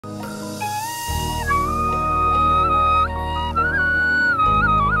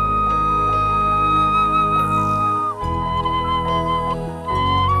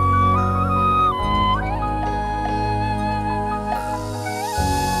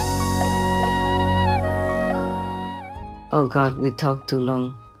Oh God, we talked too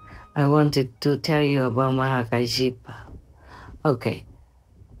long. I wanted to tell you about Mahākāśyapa. Okay,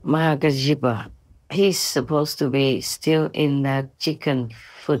 Mahākāśyapa, he's supposed to be still in that chicken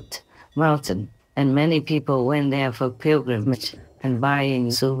foot mountain, and many people went there for pilgrimage and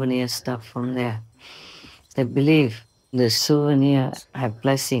buying souvenir stuff from there. They believe the souvenir have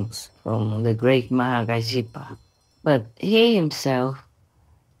blessings from the great Mahākāśyapa. But he himself,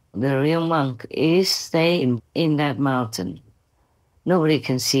 the real monk, is staying in that mountain. Nobody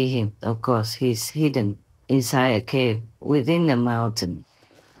can see him, of course. He's hidden inside a cave within the mountain.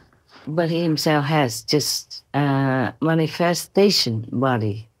 But he himself has just a manifestation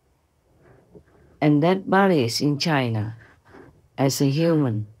body. And that body is in China as a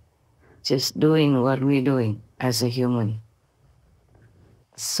human, just doing what we're doing as a human.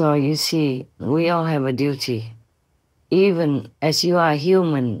 So you see, we all have a duty. Even as you are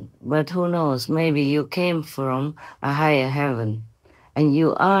human, but who knows, maybe you came from a higher heaven. And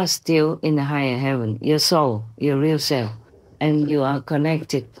you are still in the higher heaven, your soul, your real self. And you are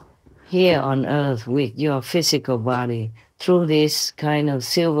connected here on earth with your physical body through this kind of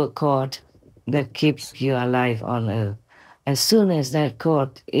silver cord that keeps you alive on earth. As soon as that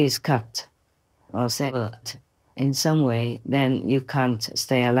cord is cut or severed in some way, then you can't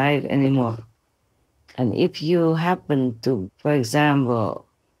stay alive anymore. And if you happen to, for example,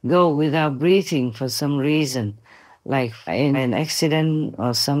 go without breathing for some reason, like in an accident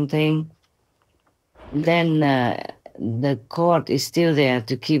or something, then the cord is still there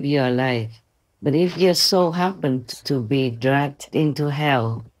to keep you alive. But if your soul happened to be dragged into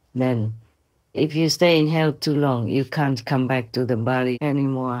hell, then if you stay in hell too long, you can't come back to the body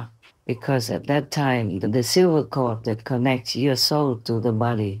anymore, because at that time, the silver cord that connects your soul to the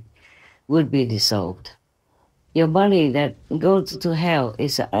body would be dissolved. Your body that goes to hell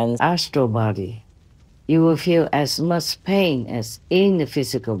is an astral body. You will feel as much pain as in the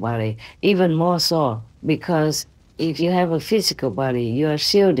physical body, even more so, because if you have a physical body, you are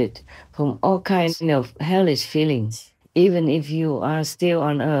shielded from all kinds of hellish feelings. Even if you are still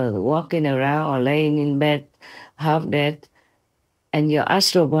on earth, walking around or laying in bed, half dead, and your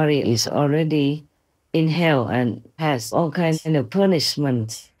astral body is already in hell and has all kinds of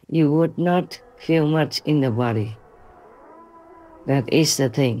punishments, you would not feel much in the body. That is the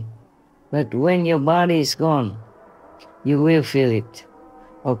thing. But when your body is gone, you will feel it,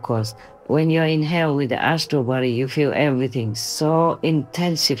 of course. When you're in hell with the astral body, you feel everything so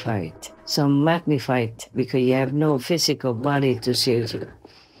intensified, so magnified, because you have no physical body to shield you.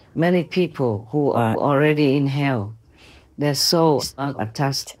 Many people who are already in hell, their souls are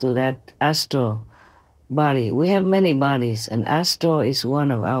attached to that astral body. We have many bodies, and astral is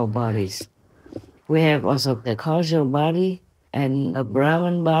one of our bodies. We have also the causal body and a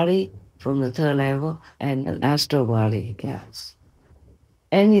Brahman body from the third level, and an astral body, yes.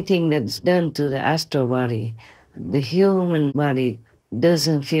 Anything that's done to the astral body, the human body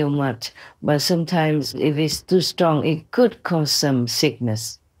doesn't feel much, but sometimes if it's too strong, it could cause some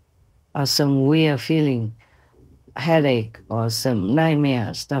sickness or some weird feeling, headache or some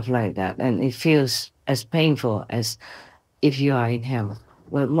nightmare, stuff like that, and it feels as painful as if you are in hell.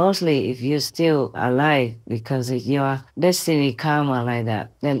 But mostly if you're still alive because it's your destiny karma like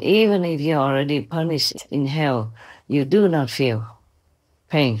that, then even if you're already punished in hell, you do not feel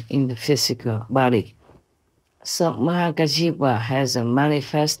pain in the physical body. So Mahākāśyapa has a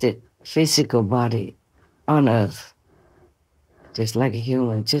manifested physical body on earth, just like a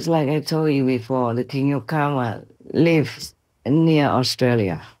human. Just like I told you before, the king of karma lives near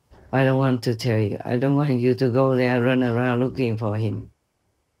Australia. I don't want to tell you. I don't want you to go there, run around looking for him.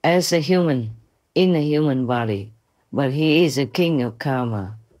 As a human, in a human body, but he is a king of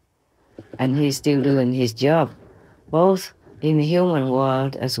karma, and he's still doing his job, both in the human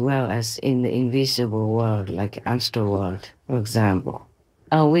world as well as in the invisible world, like astral world, for example.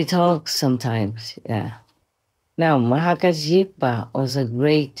 We talk sometimes, yeah. Now, Mahākāśyapa was a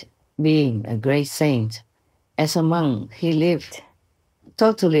great being, a great saint. As a monk, he lived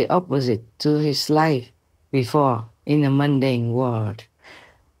totally opposite to his life before in the mundane world.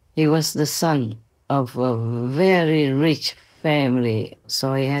 He was the son of a very rich family,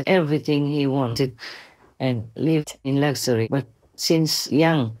 so he had everything he wanted and lived in luxury. But since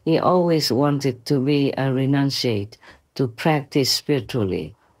young, he always wanted to be a renunciate, to practice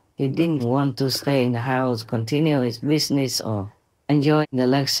spiritually. He didn't want to stay in the house, continue his business, or enjoy the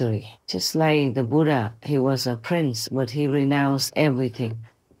luxury. Just like the Buddha, he was a prince, but he renounced everything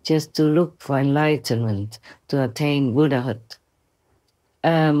just to look for enlightenment, to attain Buddhahood.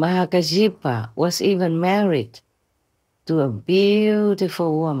 Mahākāśyapa was even married to a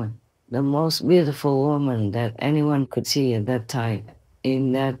beautiful woman, the most beautiful woman that anyone could see at that time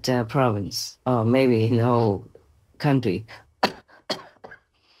in that province, or maybe in the whole country.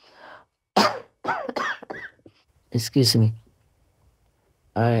 Excuse me.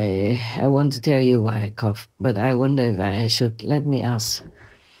 I want to tell you why I cough, but I wonder if I should. Let me ask.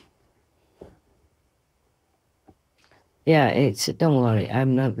 Yeah, it's, don't worry,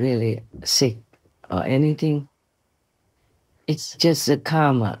 I'm not really sick or anything. It's just the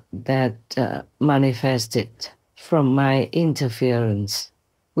karma that manifested from my interference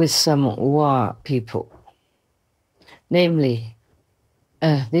with some war people. Namely,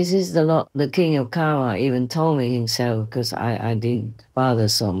 this is the Lord, the King of Karma even told me himself, because I didn't bother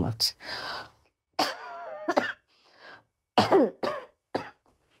so much.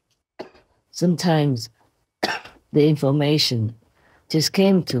 Sometimes the information just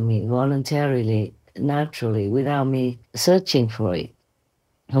came to me voluntarily, naturally, without me searching for it.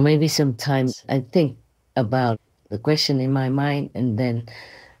 Or maybe sometimes I think about the question in my mind, and then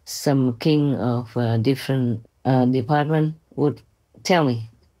some king of a different department would tell me,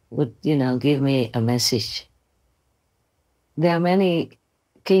 would, give me a message. There are many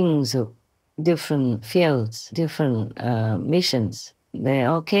kings of different fields, different missions. They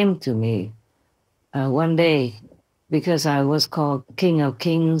all came to me one day, because I was called King of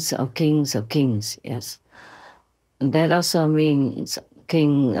Kings of Kings of Kings, yes. And that also means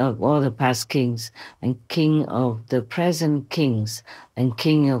King of all the past kings, and King of the present kings, and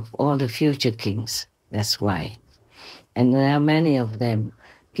King of all the future kings. That's why. And there are many of them.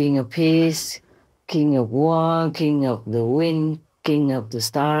 King of Peace, King of War, King of the Wind, King of the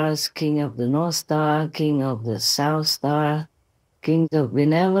Stars, King of the North Star, King of the South Star, King of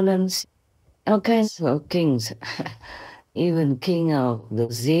Benevolence, all kinds of kings. Even king of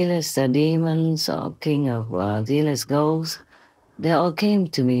the zealous demons, or king of zealous ghosts, they all came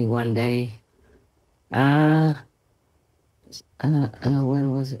to me one day. When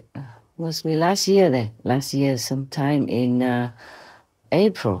was it? Was me last year then? Last year, sometime in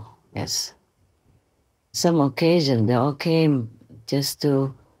April, yes. Some occasion, they all came just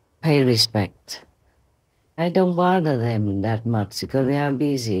to pay respect. I don't bother them that much because they are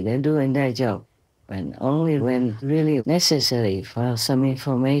busy, they're doing their job. And only when really necessary for some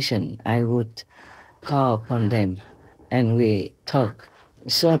information, I would call upon them and we talk.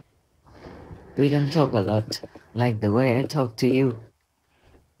 So we don't talk a lot, like the way I talk to you.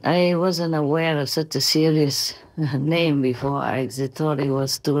 I wasn't aware of such a serious name before. I just thought it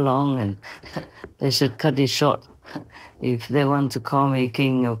was too long and they should cut it short. If they want to call me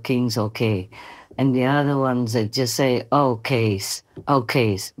King of Kings, okay. And the other ones that just say, okays.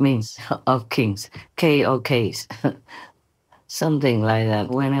 Okays means of kings. K okays. Something like that.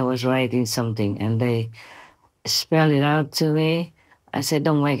 When I was writing something and they spell it out to me, I said,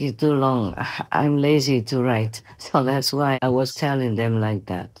 don't make it too long. I'm lazy to write. So that's why I was telling them like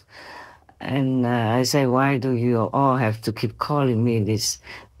that. And I say, why do you all have to keep calling me this?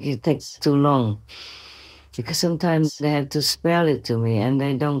 It takes too long. Because sometimes they have to spell it to me and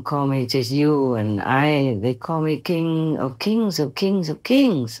they don't call me just you and I. They call me King of Kings of Kings of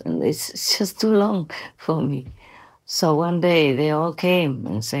Kings. And it's just too long for me. So one day they all came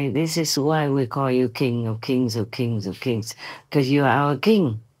and say, this is why we call you King of Kings of Kings of Kings, because you are our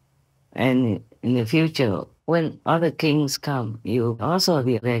king. And in the future, when other kings come, you will also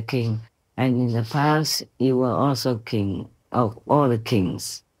be their king. And in the past, you were also king of all the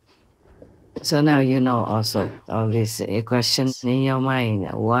kings. So now you know also all these questions in your mind,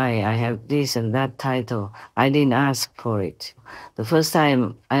 why I have this and that title. I didn't ask for it. The first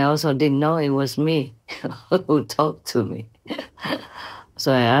time, I also didn't know it was me who talked to me.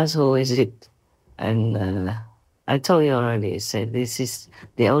 So I asked, who is it? And I told you already, I said, this is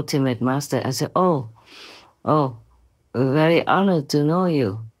the ultimate master. I said, oh, very honored to know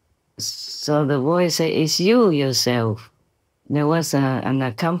you. So the voice said, it's you yourself. There was an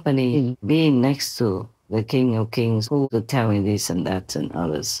accompanying being next to the King of Kings who would tell me this and that and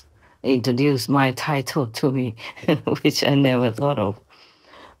others. Introduced my title to me, which I never thought of.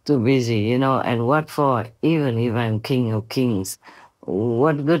 Too busy, and what for? Even if I'm King of Kings,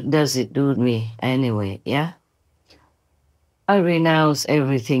 what good does it do me anyway, yeah? I renounce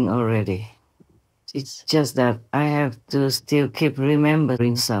everything already. It's just that I have to still keep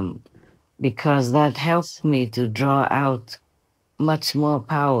remembering some, because that helps me to draw out much more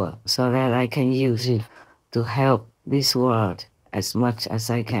power so that I can use it to help this world as much as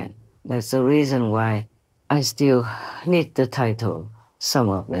I can. That's the reason why I still need the title, some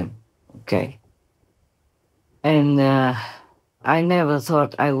of them, okay? And I never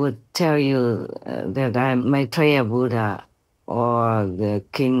thought I would tell you that I'm Maitreya Buddha or the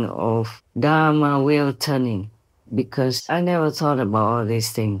king of Dharma wheel turning, because I never thought about all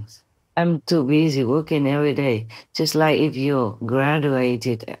these things. I'm too busy working every day. Just like if you're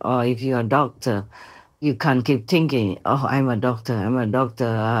graduated or if you're a doctor, you can't keep thinking, oh, I'm a doctor,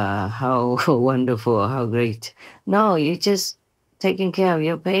 how wonderful, how great. No, you're just taking care of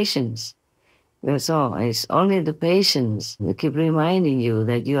your patients. That's all. It's only the patients that keep reminding you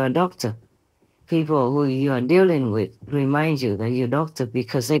that you're a doctor. People who you are dealing with remind you that you're a doctor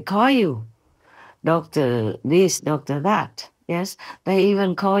because they call you doctor this, doctor that. Yes, they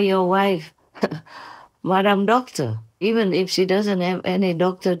even call your wife Madam Doctor, even if she doesn't have any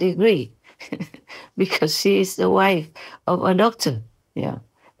doctor degree, because she is the wife of a doctor. Yeah.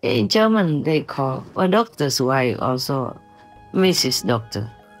 In German, they call a doctor's wife also Mrs.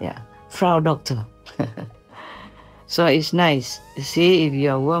 Doctor. Yeah. Frau Doctor. So it's nice. See, if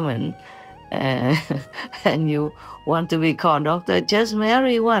you're a woman uh, and you want to be called doctor, just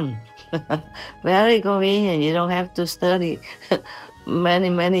marry one. Very convenient. You don't have to study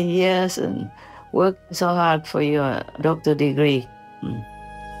many years and work so hard for your doctor degree.